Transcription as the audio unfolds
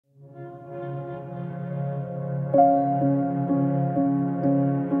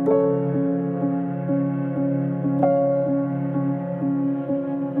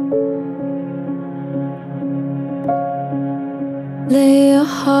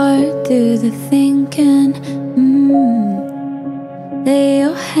heart do the thinking. Let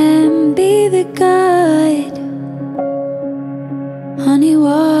your hand be the guide. Honey,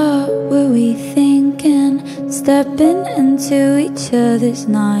 what were we thinking? Stepping into each other's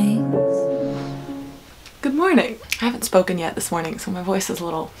nights. Good morning. I haven't spoken yet this morning, so my voice is a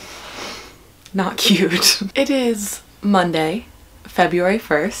little not cute. It is Monday, February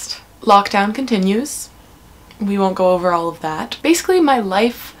 1st. Lockdown continues. We won't go over all of that. Basically, my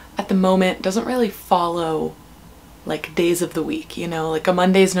life at the moment doesn't really follow like days of the week, you know? Like a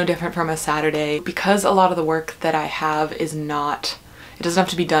Monday is no different from a Saturday. Because a lot of the work that I have is not, it doesn't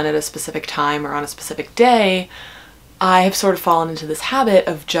have to be done at a specific time or on a specific day, I have sort of fallen into this habit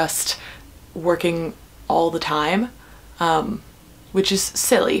of just working all the time, which is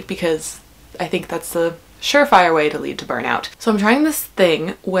silly because I think that's the surefire way to lead to burnout. So I'm trying this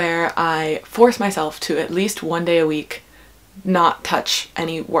thing where I force myself to at least one day a week not touch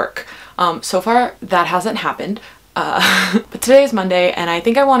any work. So far that hasn't happened, but today is Monday and I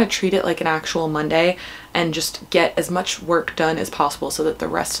think I want to treat it like an actual Monday and just get as much work done as possible so that the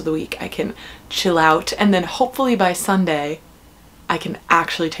rest of the week I can chill out, and then hopefully by Sunday I can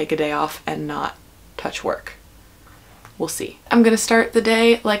actually take a day off and not touch work. We'll see. I'm gonna start the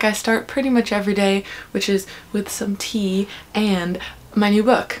day like I start pretty much every day, which is with some tea and my new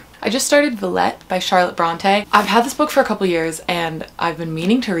book. I just started Villette by Charlotte Bronte. I've had this book for a couple years and I've been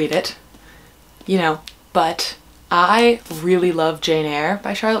meaning to read it, you know, but I really love Jane Eyre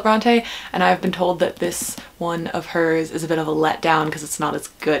by Charlotte Bronte, and I've been told that this one of hers is a bit of a letdown because it's not as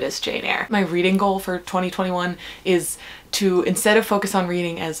good as Jane Eyre. My reading goal for 2021 is to, instead of focus on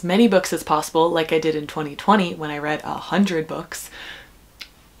reading as many books as possible, like I did in 2020 when I read 100 books,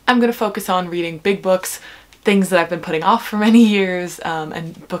 I'm gonna focus on reading big books, things that I've been putting off for many years,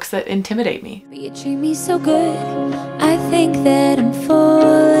 and books that intimidate me. You treat me so good, I think that I'm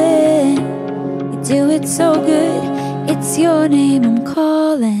falling. You do it so good, it's your name I'm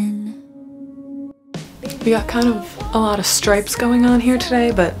calling. We got kind of a lot of stripes going on here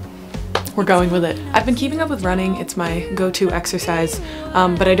today, but we're going with it. I've been keeping up with running. It's my go-to exercise,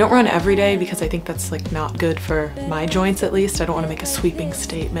 but I don't run every day because I think that's like not good for my joints, at least. I don't want to make a sweeping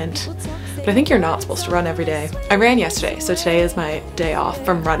statement, but I think you're not supposed to run every day. I ran yesterday, so today is my day off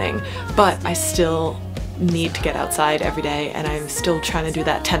from running, but I still need to get outside every day and I'm still trying to do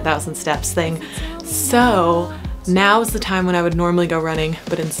that 10,000 steps thing. So now is the time when I would normally go running,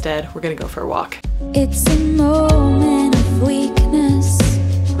 but instead we're gonna go for a walk. It's a moment of weakness.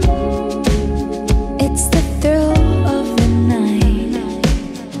 It's the thrill of the night.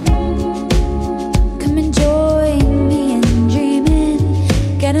 Come and join me in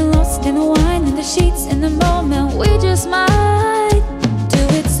dreaming, getting lost in the wine and the sheets in the moment. We just might do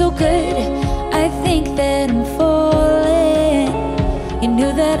it so good, I think that I'm falling. You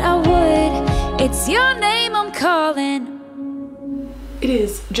knew that I would, it's your name I'm calling. It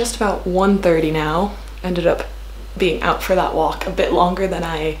is just about 1:30 now. Ended up being out for that walk a bit longer than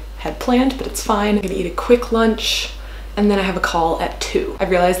I had planned, but it's fine. I'm gonna eat a quick lunch and then I have a call at 2. I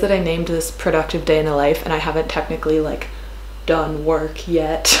realized that I named this productive day in the life and I haven't technically like done work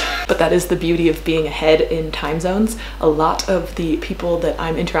yet, but that is the beauty of being ahead in time zones. A lot of the people that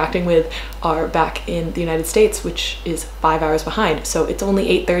I'm interacting with are back in the United States, which is 5 hours behind, so it's only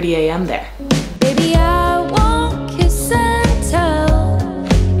 8:30 a.m. there. Baby, I won't kiss and tell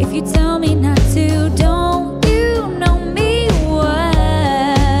if you tell me not to. Don't you know me well?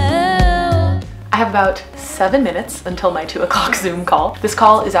 I have about 7 minutes until my 2 o'clock Zoom call. This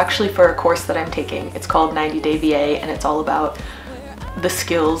call is actually for a course that I'm taking. It's called 90-Day VA and it's all about the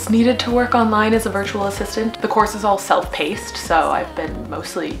skills needed to work online as a virtual assistant. The course is all self-paced, so I've been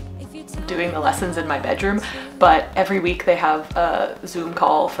mostly doing the lessons in my bedroom, but every week they have a Zoom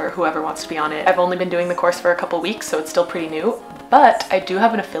call for whoever wants to be on it. I've only been doing the course for a couple weeks, so it's still pretty new, but I do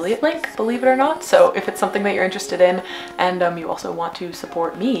have an affiliate link, believe it or not, so if it's something that you're interested in and you also want to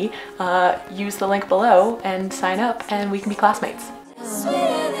support me, use the link below and sign up and we can be classmates.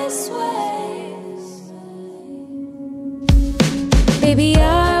 Baby,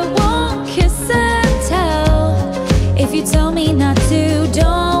 I won't kiss and tell if you tell me not to.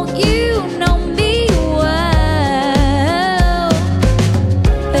 Don't you know me well?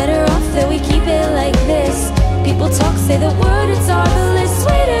 Better off that we keep it like this. People talk, say the word, it's marvelous.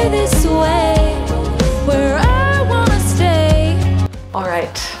 Sweeter this way, where I wanna stay. All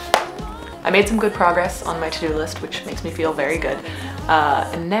right, I made some good progress on my to-do list, which makes me feel very good.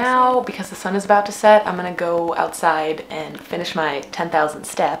 And now, because the sun is about to set, I'm gonna go outside and finish my 10,000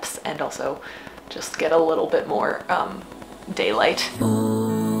 steps and also just get a little bit more daylight. Old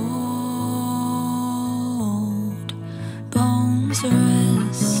bones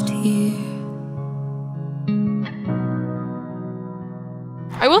rest.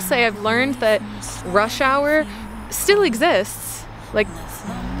 will say I've learned that rush hour still exists. Like,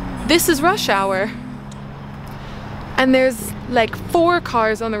 this is rush hour. And there's like 4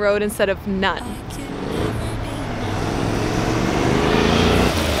 cars on the road instead of none.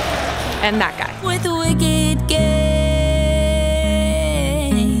 And that guy. With wicked games,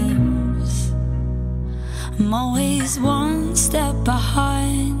 I'm always one step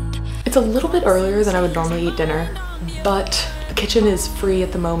behind. It's a little bit earlier than I would normally eat dinner, but the kitchen is free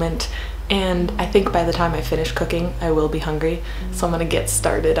at the moment, and I think by the time I finish cooking, I will be hungry. So I'm gonna get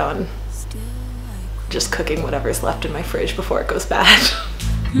started on just cooking whatever's left in my fridge before it goes bad.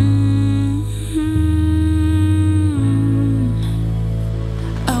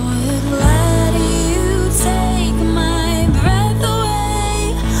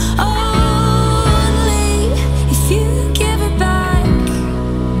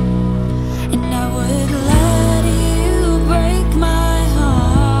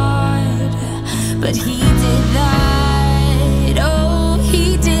 But he did that, oh,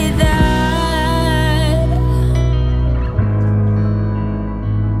 he did that.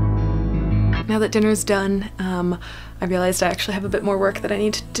 Now that dinner's done, I realized I actually have a bit more work that I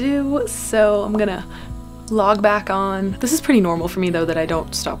need to do, so I'm gonna log back on. This is pretty normal for me though, that I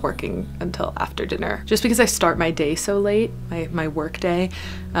don't stop working until after dinner. Just because I start my day so late, my work day,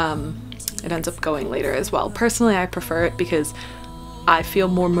 it ends up going later as well. Personally, I prefer it because I feel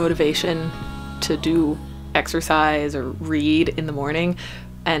more motivation to do exercise or read in the morning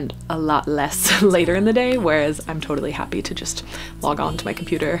and a lot less later in the day, whereas I'm totally happy to just log on to my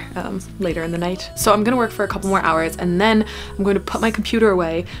computer later in the night. So I'm gonna work for a couple more hours and then I'm going to put my computer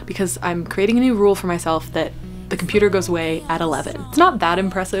away because I'm creating a new rule for myself that the computer goes away at 11. It's not that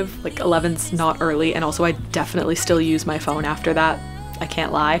impressive, like 11's not early, and also I definitely still use my phone after that. I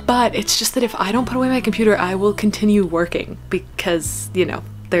can't lie. But it's just that if I don't put away my computer, I will continue working because, you know,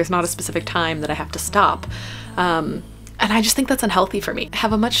 there's not a specific time that I have to stop. And I just think that's unhealthy for me. I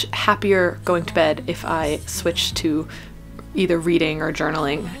have a much happier going to bed if I switch to either reading or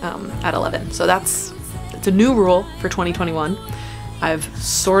journaling at 11. So it's a new rule for 2021. I've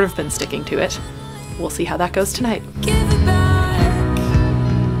sort of been sticking to it. We'll see how that goes tonight. Give it back,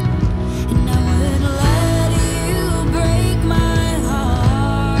 and I would let you break my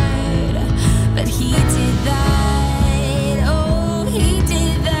heart. But he did that, oh, he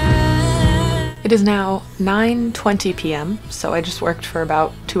did that. It is now 9:20 p.m. so I just worked for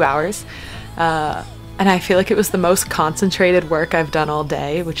about 2 hours. And I feel like it was the most concentrated work I've done all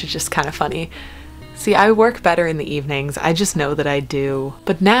day, which is just kind of funny. See, I work better in the evenings. I just know that I do.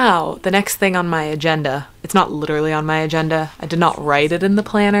 But now, the next thing on my agenda, it's not literally on my agenda. I did not write it in the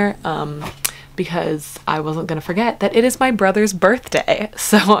planner because I wasn't gonna forget that it is my brother's birthday.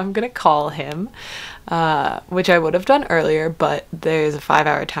 So I'm gonna call him, which I would have done earlier, but there's a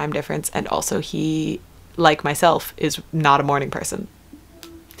 5-hour time difference. And also he, like myself, is not a morning person.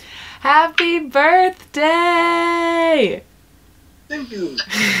 Happy birthday! Thank you.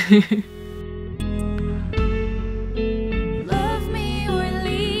 Love me or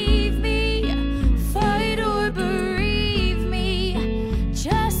leave me, fight or bereave me,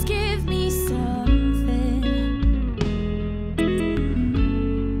 just give me something.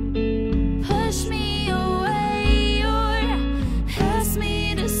 Push me away or ask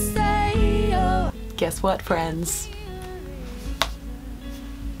me to stay. Oh. Guess what, friends?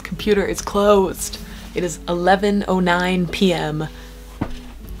 Computer is closed. It is 11:09 p.m.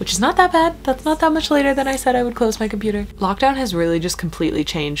 which is not that bad. That's not that much later than I said I would close my computer. Lockdown has really just completely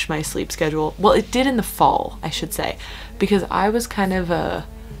changed my sleep schedule. Well, it did in the fall, I should say, because I was kind of a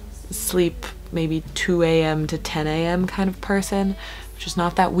sleep maybe 2 a.m. to 10 a.m. kind of person, which is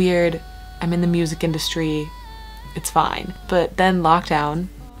not that weird. I'm in the music industry. It's fine. But then lockdown,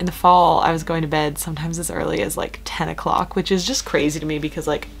 in the fall, I was going to bed sometimes as early as like 10 o'clock, which is just crazy to me because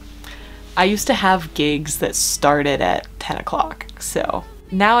like I used to have gigs that started at 10 o'clock. So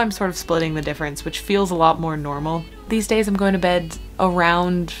now I'm sort of splitting the difference, which feels a lot more normal. These days I'm going to bed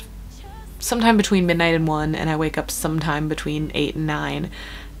around sometime between midnight and 1, and I wake up sometime between 8 and 9,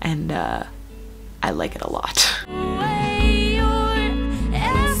 and I like it a lot. Away or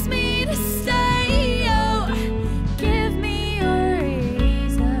ask me to stay. Oh, give me your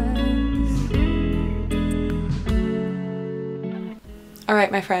reasons. All right,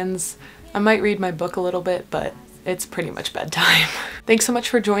 my friends, I might read my book a little bit, but it's pretty much bedtime. Thanks so much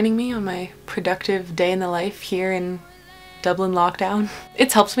for joining me on my productive day in the life here in Dublin lockdown.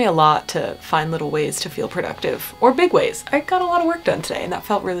 It's helped me a lot to find little ways to feel productive, or big ways. I got a lot of work done today and that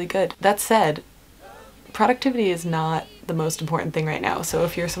felt really good. That said, productivity is not the most important thing right now. So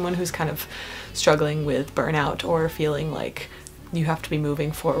if you're someone who's kind of struggling with burnout or feeling like you have to be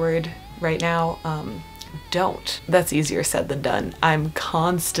moving forward right now, don't. That's easier said than done. I'm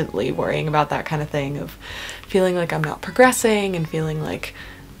constantly worrying about that kind of thing, of feeling like I'm not progressing and feeling like,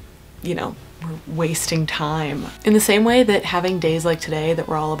 you know, we're wasting time. In the same way that having days like today that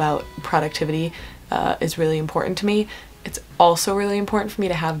were all about productivity is really important to me, it's also really important for me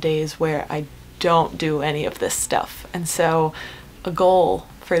to have days where I don't do any of this stuff. And so a goal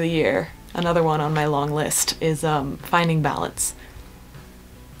for the year, another one on my long list, is finding balance.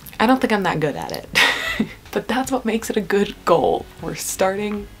 I don't think I'm that good at it, but that's what makes it a good goal. We're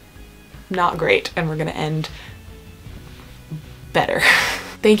starting not great and we're gonna end better.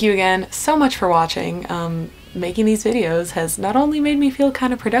 Thank you again so much for watching. Making these videos has not only made me feel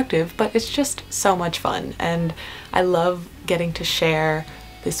kind of productive, but it's just so much fun, and I love getting to share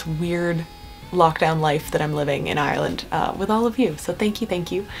this weird lockdown life that I'm living in Ireland with all of you. So thank you,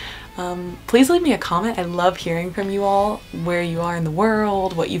 thank you. Please leave me a comment. I love hearing from you all, where you are in the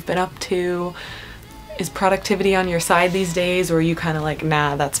world, what you've been up to. Is productivity on your side these days, or are you kind of like,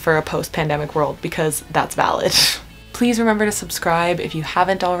 nah, that's for a post-pandemic world? Because that's valid. Please remember to subscribe if you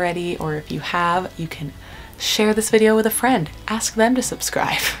haven't already, or if you have, you can share this video with a friend. Ask them to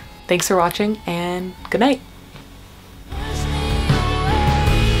subscribe. Thanks for watching, and good night.